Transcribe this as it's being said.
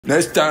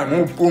Next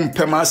time,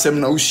 pema sem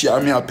na ushia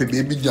me ape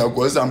baby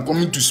because I'm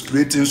coming to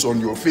spray things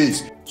on your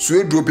face.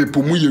 Swedru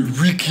people mu ye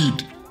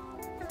wicked.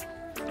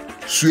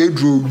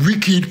 Swedru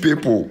wicked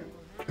people.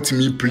 Let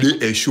me play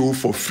a show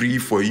for free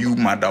for you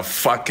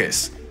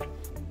motherfuckers.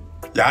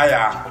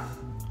 Yeah,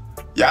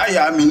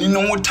 me need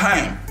no more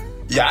time.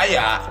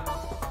 Yeah.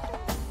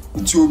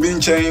 It's you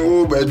been chain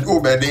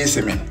over this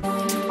me.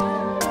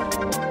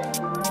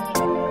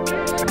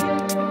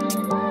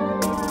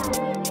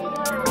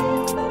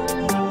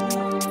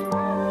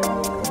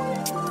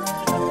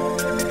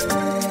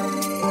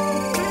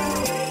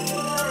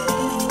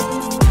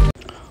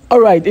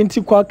 Alright,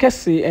 enti Kwaw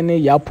kese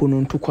ene Yaa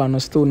Pono ntukwa no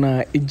still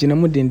na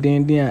ejinamu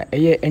dendenden a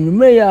eye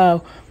enwume ya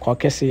Kwaw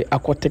kese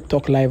akọ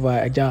TikTok live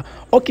a eja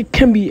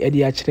okikambi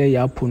edi a kire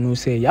Yaa Pono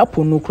se Yaa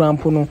Pono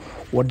krampo no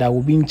woda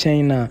obi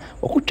nchen na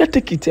okutwa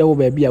ticket e wo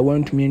ba bia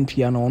wantumi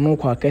ntua na ono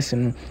Kwaw kese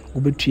no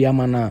obetua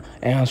ma na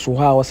enso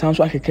ha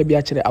osanso akeka bi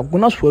a kire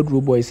agona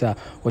Swedru boys a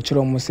wo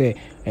kire mo se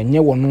enye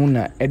wono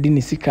na edi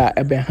ne sika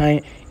ebe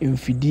han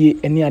mfidie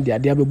ene ade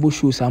abebo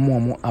shows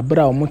amomo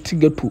abra omo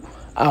tigetu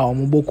a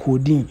omo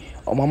bokodin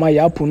omama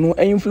Yaa Pono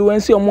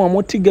influence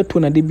omo tigeto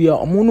na de bia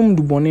omo num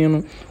dubone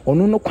no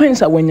ono no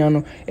kwansa wanya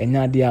no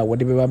enya de a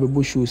wode beba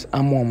bebo shows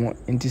amomo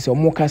enti se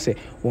omo ka se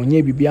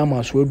wonye bibia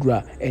ma Swedru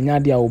a enya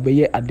de a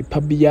obeye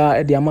adepa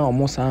bia de ama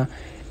omo sa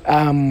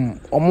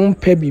omo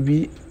mpe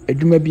bibi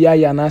adwuma bia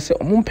ya na se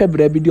omo mpe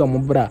bra bi de omo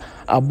bra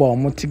aba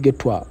omo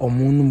tigeto a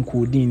omo num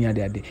kodin ni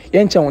ade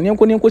ye ncha won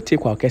nenko tie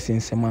Kwaw kese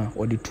nsema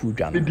ode tu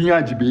dwa no Din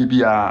agi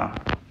baby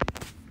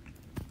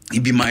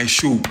it be my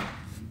show.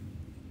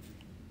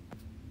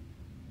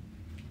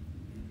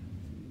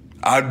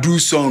 I do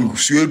song,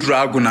 Swedru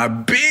a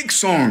big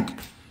song.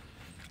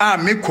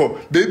 Meko,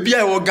 baby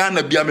I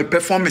Ghana be me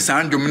performance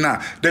and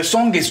na. The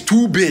song is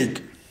too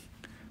big.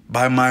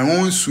 By my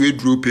own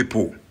Swedru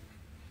people.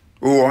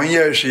 Oh, on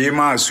here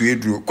shema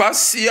Swedru.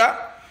 Kwasia.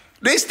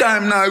 This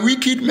time now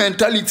wicked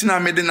mentality na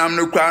me am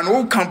no cry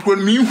no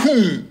campaign me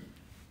whom.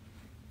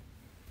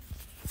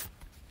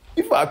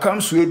 If I come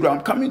Swedru,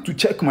 I'm coming to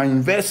check my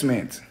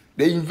investment.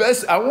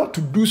 I want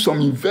to do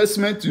some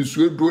investment in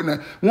Swedru na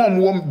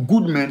one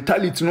good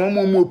mentality no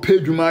more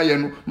pay juma ye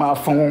no ma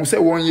fa won say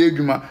 1 year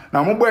juma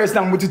na mo boys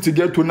na mo to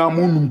get to na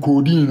mo num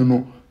coding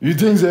no you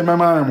think say my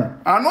man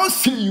I not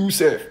see you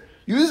sef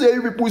you say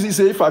people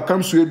say if I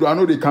come Swedru I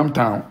know they come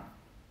town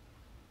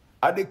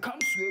they come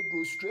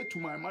Swedru straight to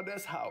my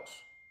mother's house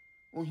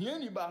oh here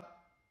ni ba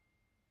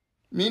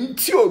me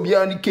ti obi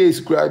an case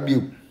grab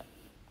you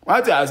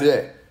what I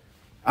say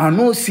I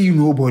no see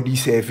nobody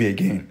sef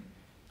again.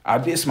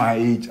 At this my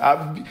age,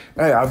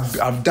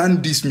 I've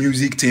done this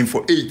music thing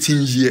for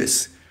 18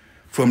 years,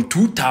 from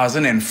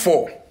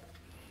 2004.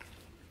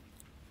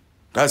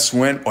 That's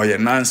when Yaa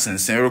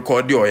Nonsense and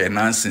Sarkodie Yaa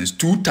Nonsense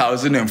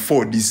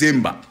 2004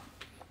 December.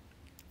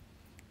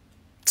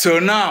 So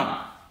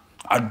now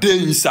I dey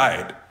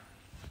inside.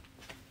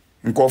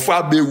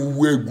 Nkofa be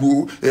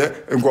wu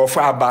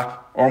nkofa aba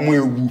omo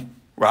ewu.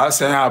 Wa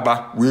say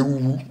aba we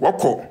wu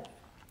woko.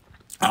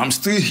 I'm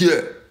still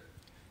here.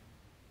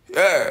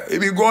 Yeah,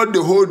 if God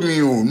they hold me,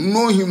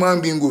 no human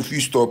being go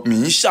fit stop me.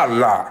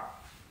 Inshallah.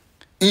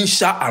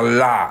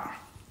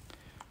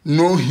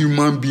 No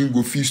human being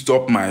go fit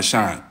stop my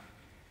shine.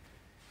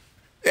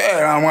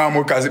 Yeah, I'm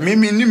because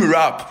me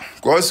rap.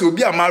 Because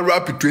obi am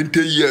rap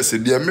 20 years,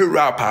 they me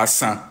rap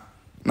asan.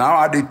 Now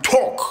I dey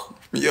talk.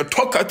 Me a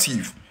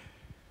talkative.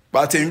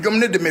 But in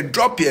Germany they me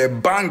drop a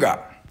banger.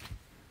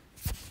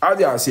 How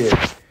do I say?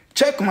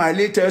 Check my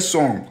latest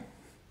song.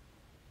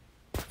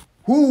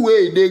 Who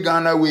way they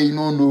Ghana way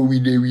no we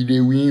they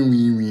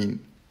win.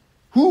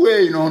 Who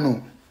way no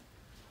no?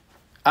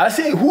 I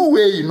say who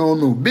way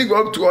no. Big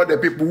up to all the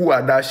people who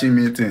are dashing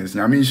me things.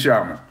 Nyami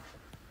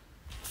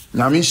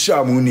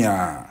shamu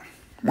nia.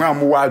 Wa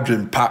mo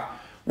wadwen pa.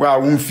 Wa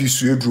won fi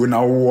Swedru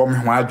na wo me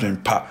ho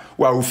adwen pa.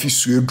 Wa wo fi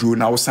Swedru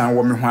na wo san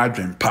wo me ho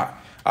adwen pa.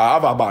 I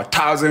have about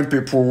 1,000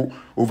 people,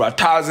 over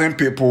 1,000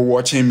 people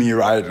watching me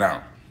right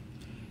now.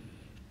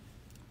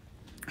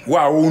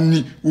 Wow,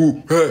 only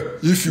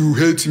if you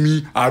hate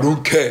me, I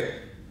don't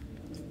care.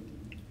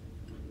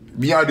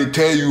 Me I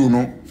tell you,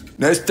 no.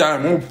 Next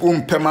time,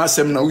 pema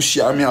sem na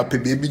ushia me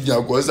ape baby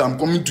because I'm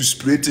coming to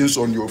spray things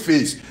on your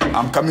face.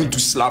 I'm coming to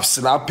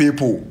slap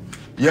people.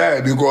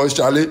 Yeah, because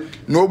Charlie,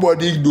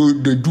 nobody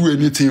do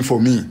anything for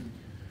me.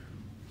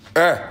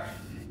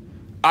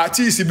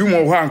 Artists be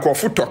more one ko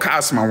foot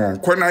cast ma won.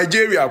 Ko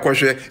Nigeria ko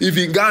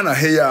even Ghana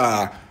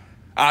here.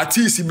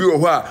 Artists be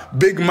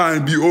big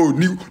man be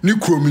new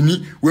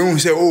cromini when we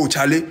say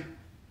Charlie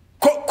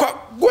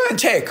go and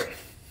check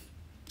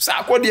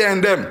Sarkodie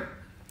and them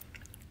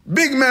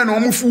big men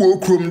omufu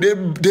okrom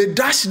they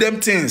dash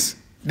them things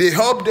they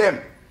help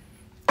them.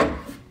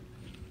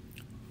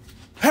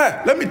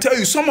 Hey, let me tell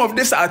you some of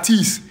these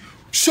artists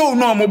show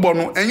no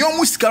omobono and your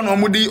musika no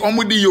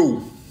omudi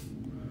yo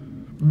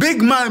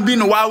big man be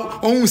no wow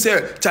on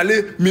say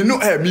Charlie me no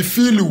me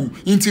feel you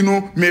into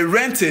no me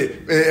rent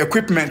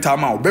equipment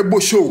amount bebo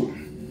show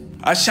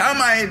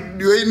ashama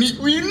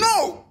we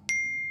know.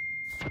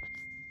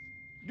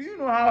 Do you know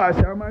know how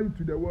Ashama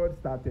to the world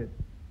started?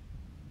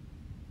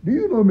 Do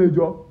you know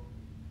Major?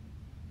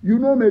 You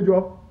know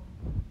Major?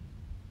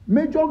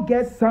 Major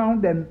gets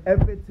sound and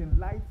everything,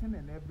 lighting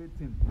and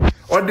everything.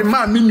 Or the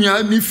man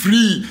me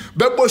free.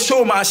 Bebo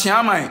show my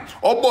shaman.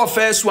 Obo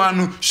first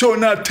one show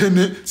na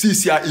tene.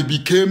 Since it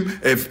became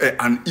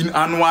an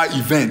annual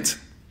event.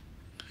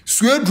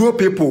 Swedru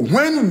people,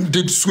 when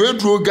did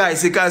Swedru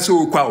guys say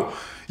so Kwaw?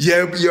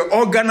 You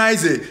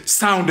organize a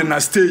sound in a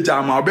stage.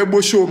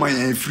 Bebo show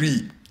my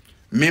free.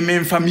 Me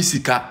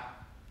famisika.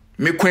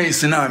 Me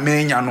quench na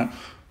me nyano.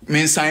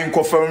 Me sign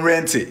confirm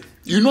rent.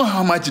 You know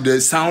how much the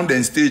sound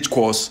and stage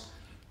costs?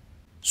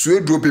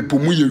 Swedru people,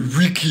 we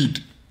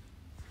wicked.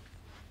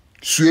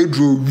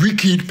 Swedru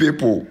wicked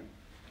people.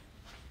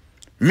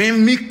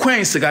 Me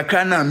quench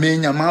kakra na me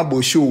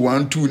nyama show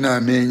 1 2 na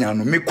me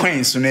nyano. Me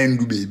quench na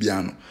ndu baby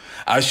ano.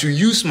 I should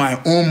use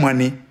my own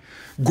money,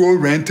 go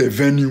rent a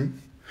venue,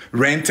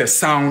 rent a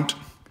sound,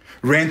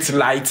 rent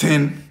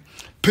lighting,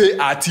 pay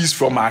artists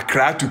from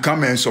Accra to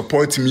come and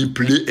support me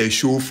play a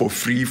show for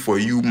free for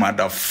you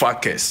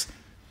motherfuckers.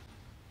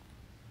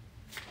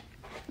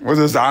 What's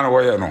the sound of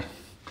what you know?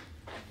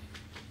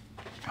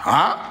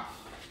 Huh?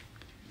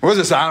 What's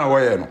the sound of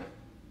what you know?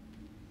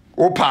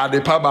 Opa de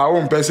paba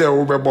on pese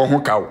obebo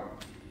ho kaw.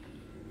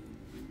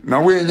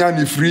 Now when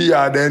you free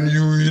then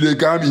they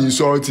come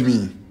insult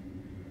me.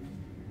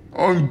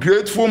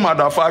 Ungrateful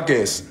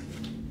motherfuckers.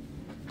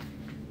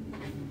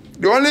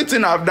 The only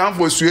thing I've done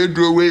for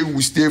Swedru way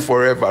will stay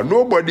forever.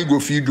 Nobody go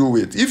feed do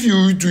it. If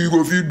you do, you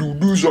go feed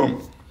do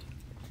some.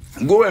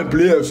 Go and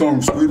play a song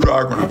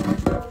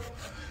Swedru.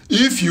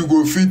 If you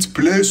go fit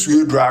play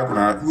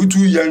Swedru, you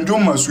do enjoy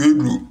my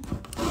Swedru.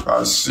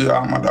 I see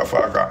a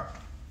motherfucker.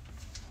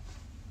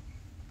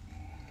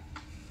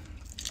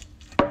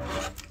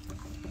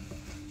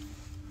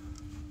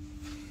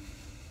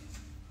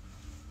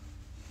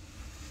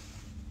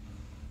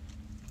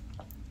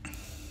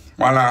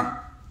 Wala.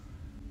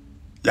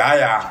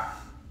 Yeah,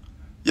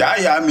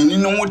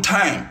 meaning no more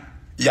time.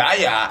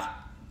 Yeah.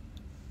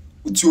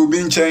 Uti obi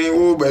nchen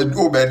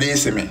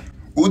obedese me.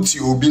 Uti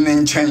obi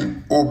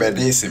nchen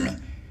obedese me.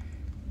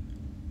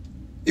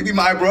 It be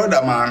my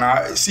brother,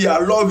 man. See, I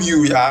love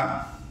you,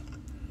 yeah.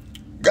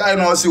 Guy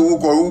no say who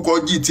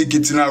go gi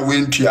ticket na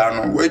wentua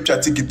no. We twa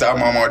ticket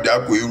mama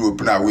dey go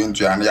Europe na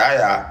wentua.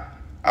 Yeah.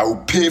 I will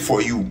pay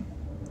for you.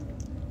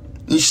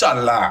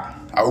 Inshallah,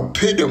 I will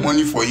pay the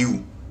money for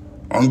you.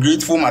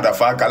 Ungrateful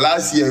motherfucker.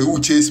 Last year,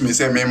 who chased me,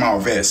 say, mema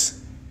of verse.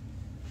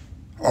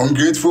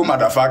 Ungrateful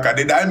motherfucker.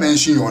 Did I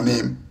mention your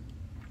name?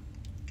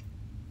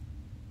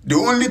 The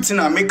only thing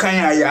I make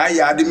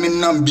the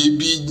minimum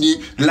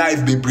baby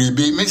life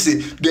baby. Me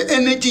say the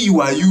energy you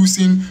are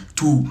using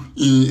to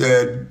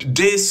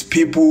these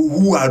people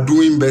who are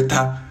doing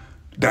better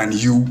than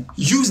you,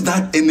 use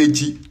that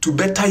energy to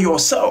better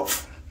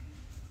yourself.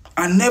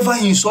 And never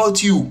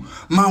insult you.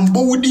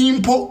 Mambo with the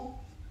impo.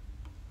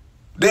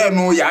 There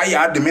no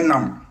ya the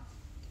minam.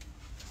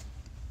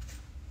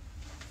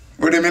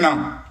 What the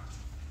minam?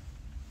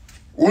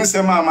 Once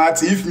a mama,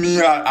 if me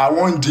I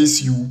want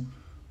this you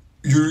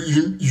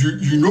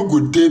no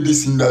go take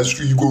this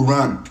industry, you go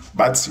run.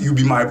 But you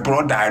be my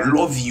brother, I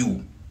love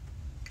you.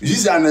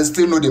 This and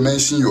still know they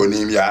mention your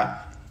name,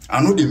 yeah.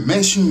 I know they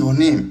mention your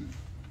name.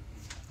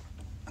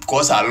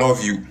 Because I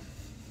love you.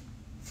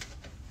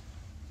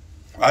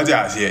 What do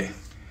I say?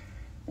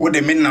 What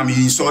they mean? I'm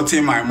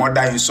insulting my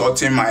mother,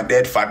 insulting my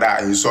dead father,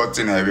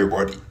 insulting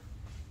everybody.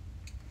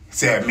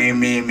 Say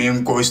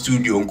me go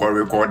studio and go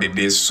record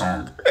this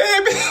song.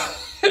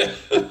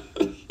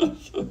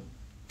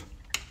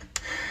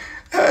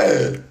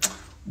 Hey,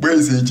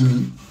 where's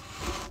Jimmy?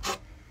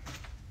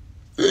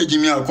 Hey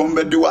Jimmy, I'll come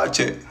back to watch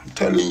it. I'm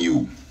telling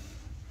you.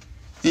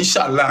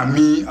 Inshallah,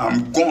 me,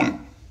 I'm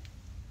gone.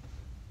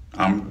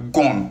 I'm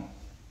gone.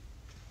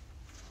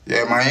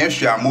 Yeah, my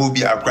issue, I'm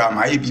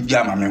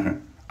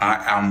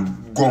I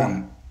am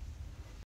gone.